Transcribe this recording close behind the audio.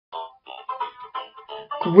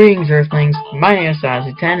Greetings, Earthlings. My name is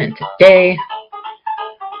Ozzy10, and today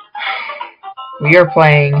we are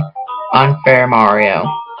playing Unfair Mario.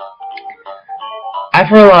 I've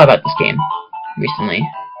heard a lot about this game recently,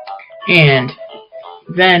 and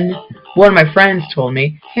then one of my friends told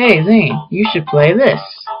me, "Hey, Zane, you should play this."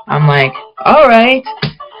 I'm like, "Alright."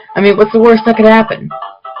 I mean, what's the worst that could happen?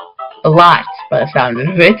 A lot, by the sound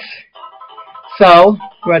of it. So,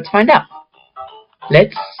 we're about to find out.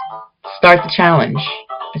 Let's start the challenge,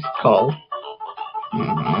 as it's called.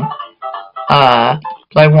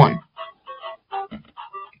 Play 1.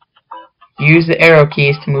 Use the arrow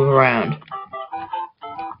keys to move around.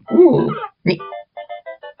 Ooh, neat.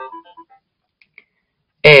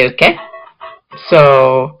 Okay,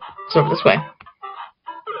 so it's over this way.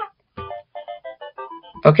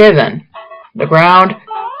 Okay then, the ground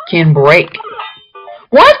can break.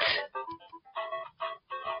 What?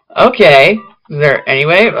 Okay, is there any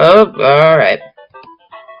way? Oh, alright.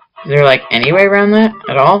 Is there like any way around that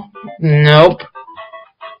at all? Nope.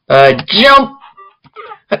 Jump!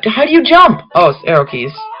 How do you jump? Oh, it's arrow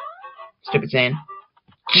keys. Stupid Zane.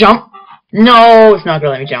 Jump! No, it's not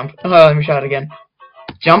gonna let me jump. Oh, let me try it again.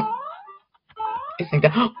 Jump. I think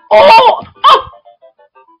that. Oh! Oh!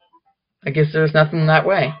 I guess there's nothing that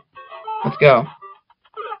way. Let's go.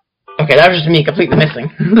 Okay, that was just me completely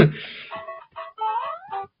missing.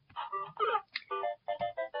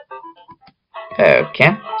 Okay,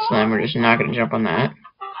 so then we're just not gonna jump on that.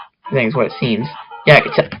 I think it's what it seems. Yeah, I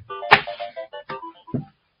can tell.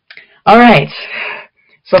 Alright.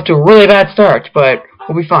 It's up to a really bad start, but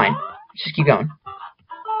we'll be fine. Just keep going.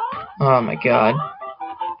 Oh my god.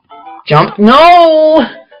 Jump. No!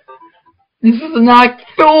 This is not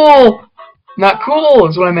cool! Not cool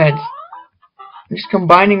is what I meant. I'm just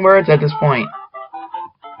combining words at this point.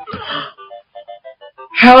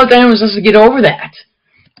 How is anyone supposed to get over that?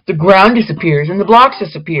 The ground disappears and the blocks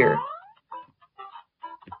disappear.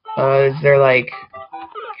 Is there like...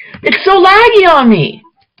 It's so laggy on me!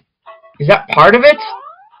 Is that part of it?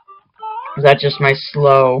 Or is that just my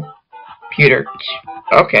slow computer?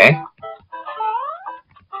 Okay.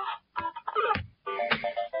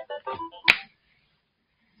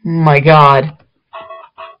 My god.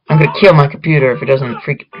 I'm gonna kill my computer if it doesn't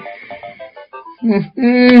freak...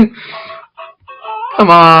 Come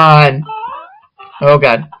on! Oh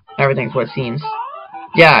god. Everything's what it seems.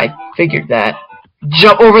 Yeah, I figured that.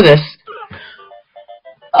 Jump over this!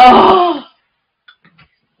 Oh!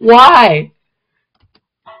 Why?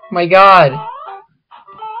 My god.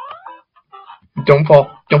 Don't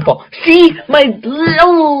fall. Don't fall. See? My...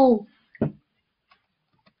 No!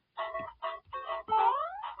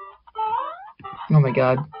 Oh my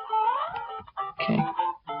god. Okay.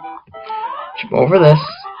 Jump over this.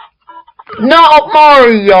 No,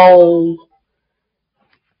 Mario!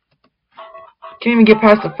 Can't even get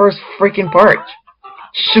past the first freaking part.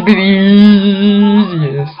 Should be the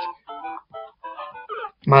easiest.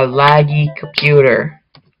 My laggy computer.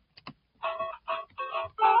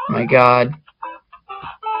 My god.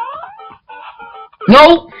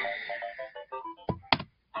 No!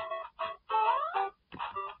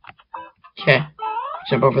 Okay.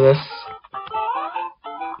 Jump over this.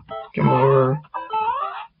 Jump over.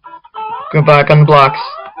 Go back on the blocks.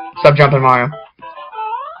 Stop jumping, Mario.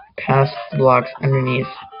 Past the blocks underneath.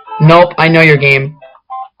 Nope, I know your game.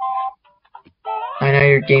 I know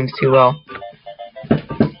your games too well.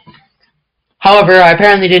 However, I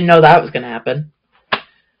apparently didn't know that was gonna happen.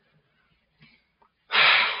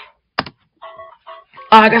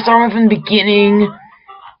 I gotta start from the beginning.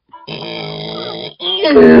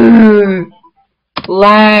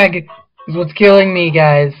 Lag is what's killing me,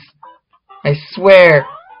 guys. I swear.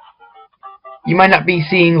 You might not be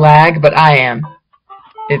seeing lag, but I am.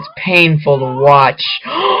 It's painful to watch.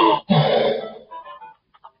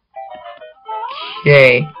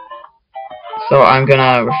 Okay. So I'm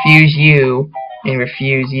gonna refuse you and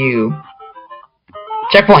refuse you.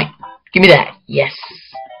 Checkpoint! Give me that. Yes.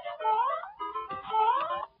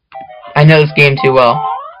 I know this game too well.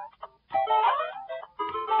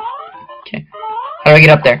 Okay. How do I get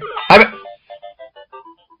up there?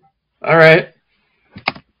 Alright.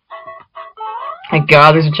 Thank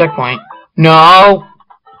God there's a checkpoint. No!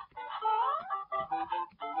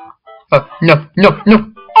 No, no,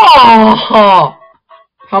 no! Oh!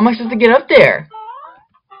 How am I supposed to get up there?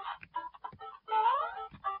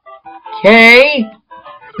 Okay.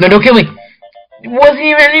 No, don't kill me! It wasn't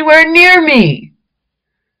even anywhere near me!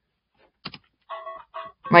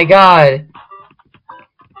 My god.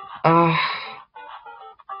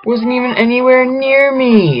 Wasn't even anywhere near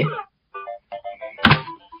me!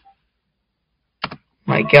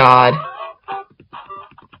 My god.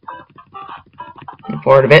 The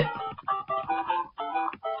forward of it.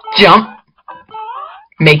 Jump.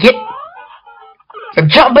 Make it. I'm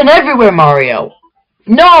jumping everywhere, Mario.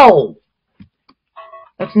 No!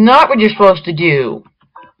 That's not what you're supposed to do.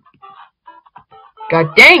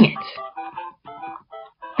 God dang it.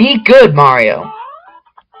 Be good, Mario.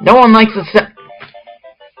 No one likes the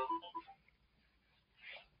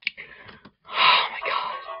Oh my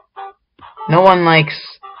god. No one likes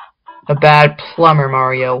a bad plumber,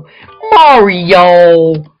 Mario.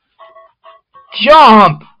 Mario!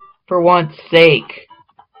 Jump! For once sake.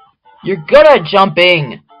 You're good at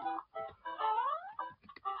jumping.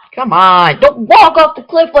 Come on. Don't walk off the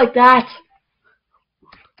cliff like that.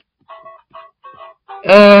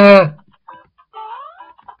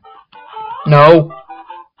 No.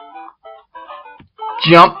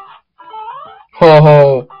 Jump. Ho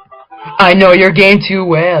ho. I know your game too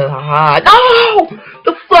well. No!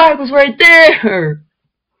 The flag was right there.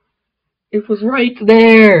 It was right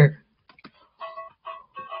there.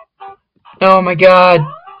 Oh my god.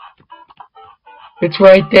 It's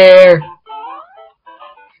right there.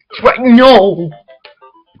 It's right. No.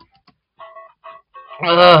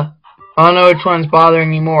 I don't know which one's bothering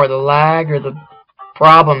me more, the lag or the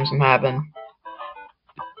problems I'm having.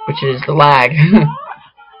 Which is the lag.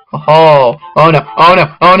 Oh, oh no, oh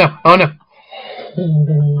no, oh no, oh no.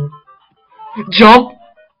 Jump!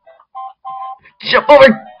 Jump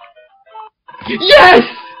over! Yes!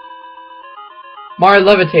 Mario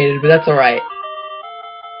levitated, but that's alright.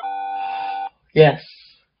 Yes.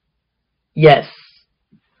 Yes.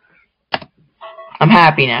 I'm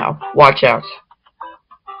happy now. Watch out.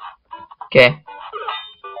 Okay.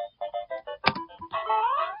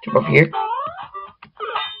 Jump over here.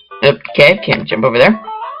 Okay, can't jump over there.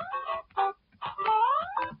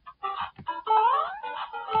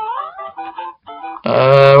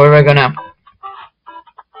 Where do I go now?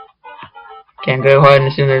 Okay, I'm gonna go ahead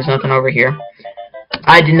and assume there's nothing over here.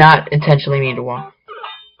 I did not intentionally mean to walk.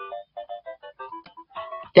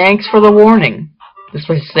 Thanks for the warning. This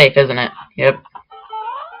place is safe, isn't it? Yep.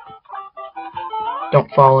 Don't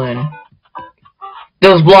fall in.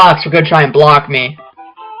 Those blocks were gonna try and block me.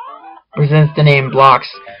 Presents the name blocks.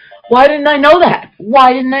 Why didn't I know that?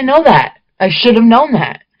 Why didn't I know that? I should have known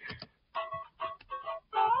that.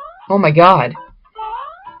 Oh my god.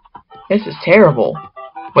 This is terrible.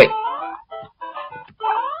 Wait.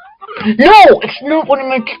 No! It's not what I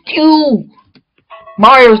meant to do!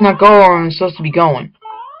 Mario's not going where I'm supposed to be going.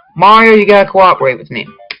 Mario, you gotta cooperate with me.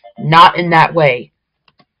 Not in that way.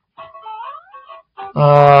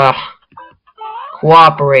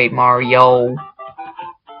 Cooperate, Mario.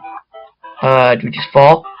 Do we just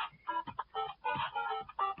fall?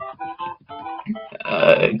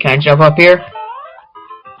 Can I jump up here?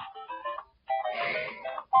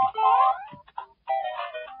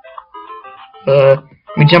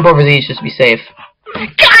 We jump over these just to be safe.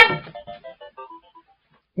 God!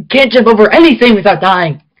 You can't jump over anything without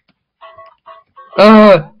dying.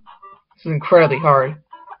 This is incredibly hard.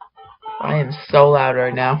 I am so loud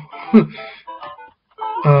right now.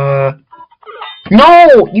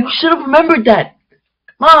 No! You should have remembered that!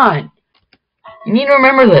 Come on! You need to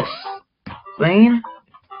remember this. Zane?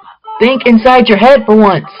 Think inside your head for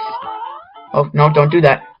once. Oh, no, don't do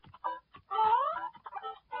that.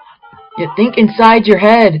 Yeah, think inside your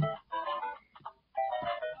head.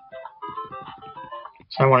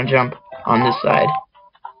 So I want to jump on this side.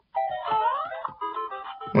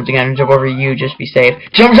 Once again, I'm gonna jump over you, just be safe.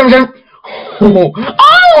 Jump, jump, jump! Oh!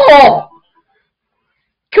 Oh!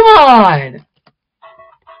 Come on!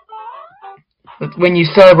 That's when you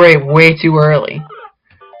celebrate way too early.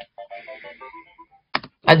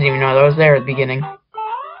 I didn't even know that was there at the beginning.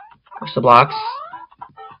 Push the blocks.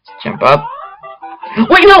 Let's jump up.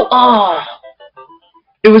 Wait, no! Oh!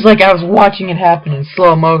 It was like I was watching it happen in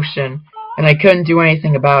slow motion, and I couldn't do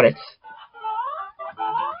anything about it.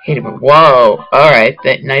 Hate it, but whoa! Alright,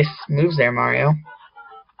 that nice moves there, Mario.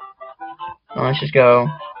 Well, let's just go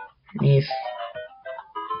underneath.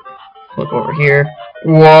 Look over here.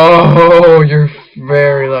 Whoa! You're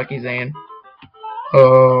very lucky, Zane.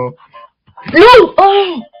 Oh. No!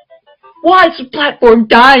 Oh! Why is the platform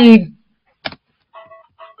dying?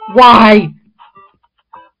 Why? This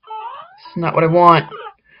is not what I want.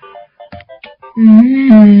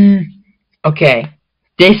 Okay.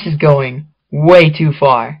 This is going way too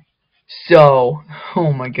far. So,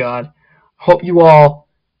 oh my god. Hope you all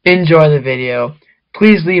enjoy the video.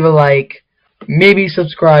 Please leave a like. Maybe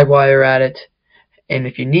subscribe while you're at it. And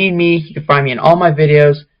if you need me, you can find me in all my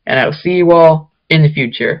videos. And I will see you all in the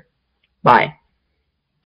future. Bye.